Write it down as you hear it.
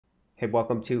Hey,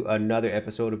 welcome to another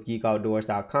episode of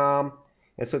GeekOutdoors.com.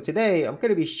 And so today I'm going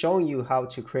to be showing you how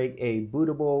to create a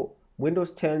bootable Windows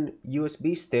 10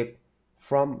 USB stick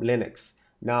from Linux.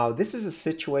 Now, this is a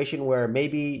situation where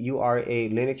maybe you are a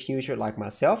Linux user like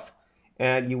myself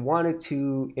and you wanted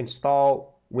to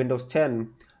install Windows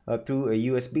 10 through a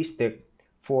USB stick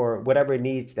for whatever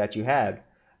needs that you had.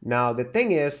 Now, the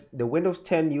thing is, the Windows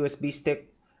 10 USB stick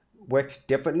works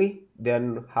differently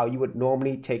than how you would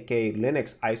normally take a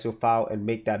Linux ISO file and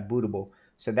make that bootable.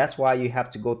 So that's why you have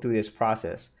to go through this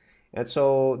process. And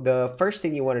so the first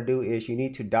thing you want to do is you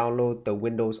need to download the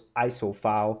Windows ISO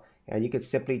file, and you can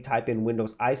simply type in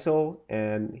Windows ISO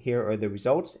and here are the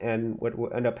results. And what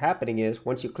will end up happening is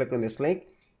once you click on this link,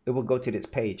 it will go to this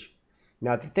page.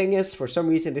 Now the thing is, for some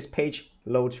reason this page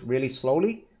loads really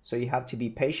slowly, so you have to be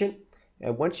patient.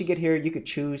 And once you get here, you could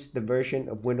choose the version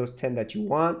of Windows 10 that you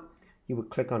want. You would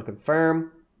click on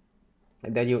confirm,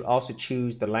 and then you would also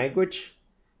choose the language,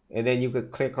 and then you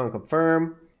could click on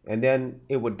confirm, and then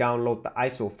it would download the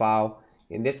ISO file.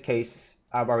 In this case,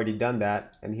 I've already done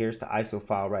that, and here's the ISO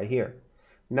file right here.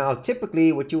 Now,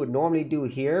 typically what you would normally do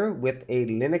here with a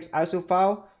Linux ISO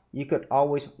file, you could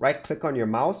always right click on your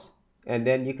mouse, and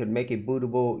then you could make a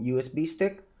bootable USB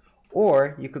stick,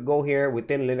 or you could go here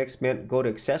within Linux Mint, go to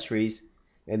accessories,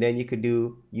 and then you could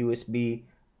do USB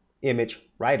image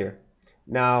writer.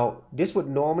 Now, this would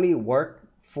normally work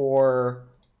for,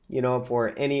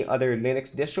 for any other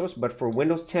Linux distros, but for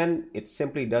Windows 10, it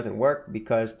simply doesn't work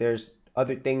because there's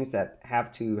other things that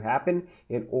have to happen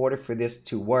in order for this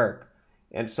to work.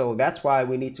 And so that's why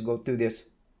we need to go through this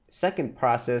second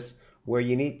process where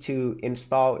you need to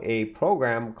install a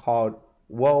program called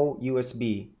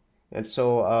WoeUSB. And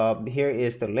so here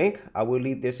is the link. I will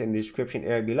leave this in the description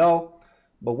area below.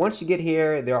 But once you get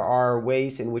here, there are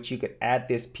ways in which you could add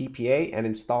this PPA and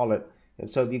install it. And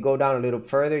so if you go down a little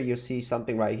further, you'll see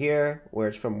something right here where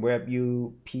it's from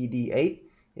WebUPD8.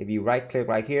 If you right click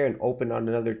right here and open on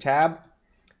another tab,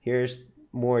 here's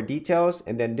more details.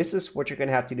 And then this is what you're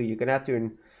gonna have to do. You're gonna have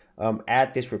to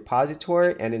add this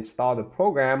repository and install the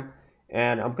program.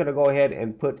 And I'm gonna go ahead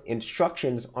and put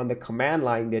instructions on the command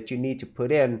line that you need to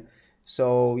put in.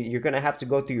 So you're gonna have to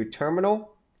go through your terminal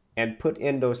and put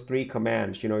in those three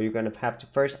commands. You're going to have to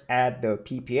first add the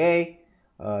PPA,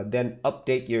 then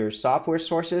update your software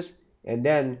sources, and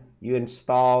then you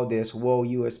install this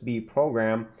WoeUSB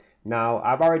program. Now,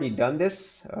 I've already done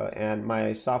this, and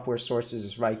my software sources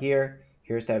is right here.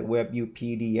 Here's that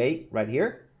WebUPD8 right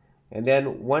here. And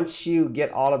then once you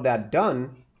get all of that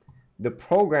done, the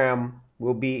program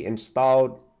will be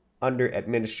installed under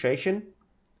administration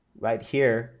right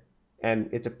here, and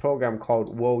it's a program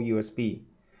called WoeUSB.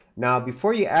 Now,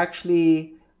 before you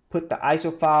actually put the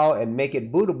ISO file and make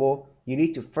it bootable, you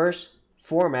need to first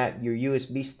format your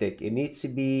USB stick. It needs to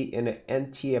be in an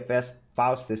NTFS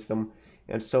file system.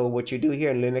 And so what you do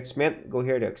here in Linux Mint, go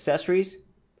here to accessories,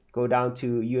 go down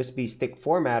to USB stick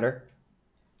formatter,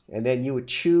 and then you would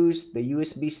choose the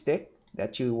USB stick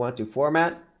that you want to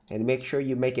format and make sure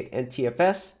you make it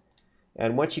NTFS.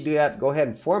 And once you do that, go ahead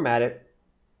and format it.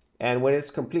 And when it's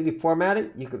completely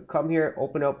formatted, you could come here,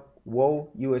 open up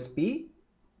WoeUSB,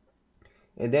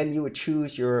 and then you would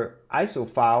choose your ISO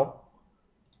file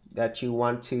that you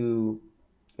want to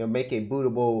make a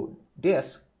bootable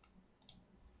disk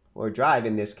or drive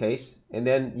in this case, and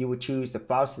then you would choose the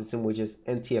file system, which is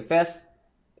NTFS,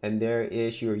 and there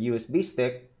is your USB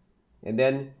stick, and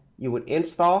then you would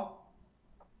install.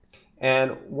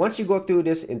 And once you go through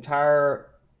this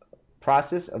entire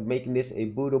process of making this a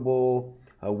bootable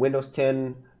Windows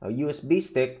 10 USB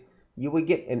stick, you would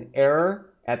get an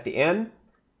error at the end,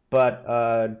 but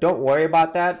don't worry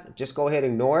about that. Just go ahead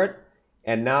and ignore it.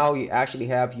 And now you actually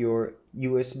have your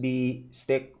USB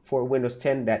stick for Windows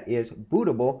 10 that is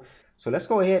bootable. So let's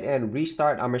go ahead and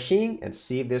restart our machine and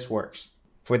see if this works.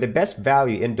 For the best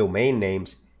value in domain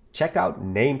names, check out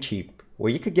Namecheap,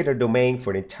 where you could get a domain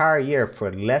for an entire year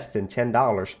for less than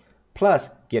 $10, plus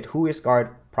get WoeUSB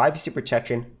privacy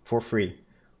protection for free.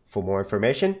 For more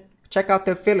information, check out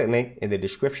the affiliate link in the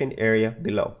description area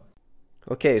below.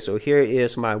 Okay, so here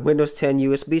is my Windows 10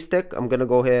 USB stick. I'm going to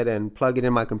go ahead and plug it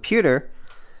in my computer.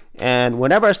 And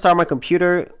whenever I start my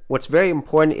computer, what's very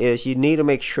important is you need to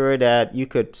make sure that you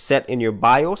could set in your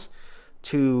BIOS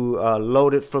to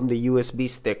load it from the USB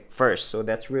stick first. So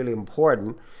that's really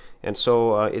important. And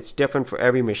so it's different for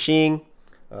every machine.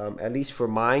 At least for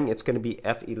mine, it's going to be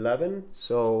F11.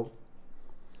 So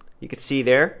you can see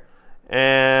there.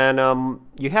 And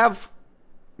you have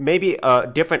maybe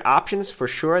different options for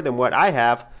sure than what I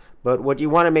have, but what you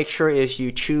want to make sure is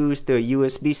you choose the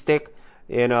USB stick.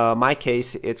 In my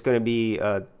case, it's going to be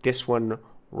this one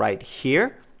right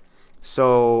here.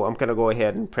 So I'm going to go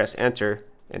ahead and press enter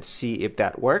and see if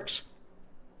that works.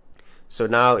 So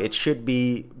now it should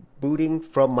be booting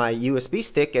from my USB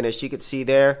stick, and as you can see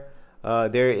there,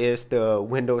 there is the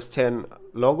Windows 10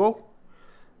 logo,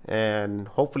 and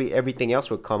hopefully everything else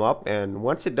will come up. And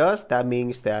once it does, that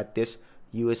means that this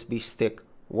USB stick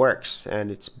works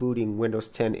and it's booting Windows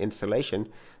 10 installation.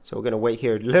 So we're going to wait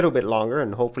here a little bit longer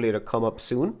and hopefully it'll come up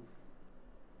soon.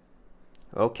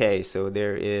 Okay, so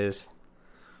there is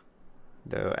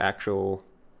the actual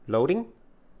loading.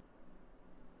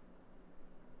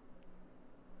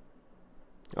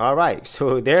 Alright,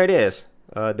 so there it is,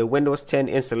 the Windows 10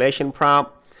 installation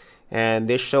prompt, and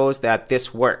this shows that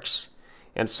this works.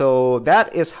 And so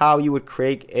that is how you would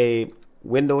create a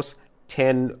Windows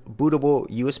 10 bootable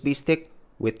USB stick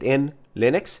within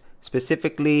Linux,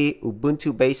 specifically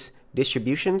Ubuntu based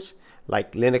distributions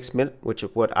like Linux Mint, which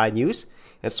is what I use.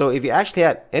 And so if you actually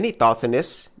had any thoughts on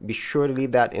this, be sure to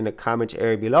leave that in the comments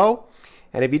area below.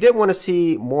 And if you did want to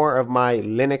see more of my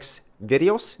Linux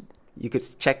videos, you could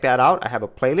check that out. I have a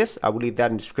playlist. I will leave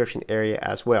that in the description area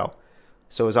as well.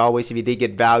 So as always, if you did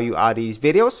get value out of these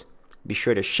videos, be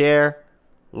sure to share,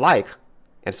 like,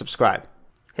 and subscribe.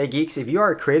 Hey geeks, if you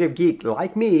are a creative geek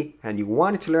like me and you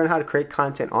wanted to learn how to create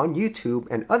content on YouTube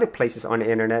and other places on the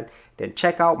internet, then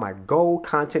check out my Gold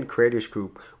Content Creators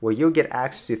Group, where you'll get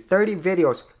access to 30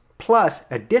 videos plus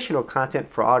additional content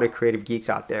for all the creative geeks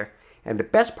out there. And the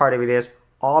best part of it is,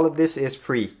 all of this is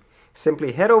free.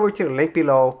 Simply head over to the link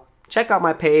below, check out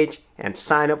my page, and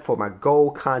sign up for my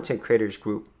Gold Content Creators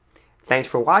Group. Thanks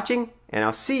for watching, and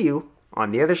I'll see you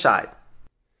on the other side.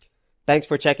 Thanks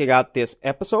for checking out this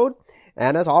episode.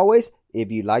 And as always,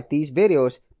 if you like these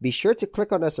videos, be sure to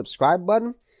click on the subscribe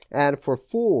button. And for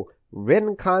full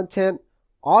written content,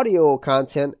 audio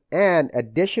content, and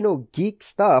additional geek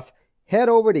stuff, head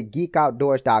over to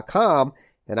geekoutdoors.com,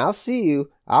 and I'll see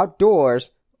you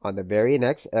outdoors on the very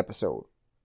next episode.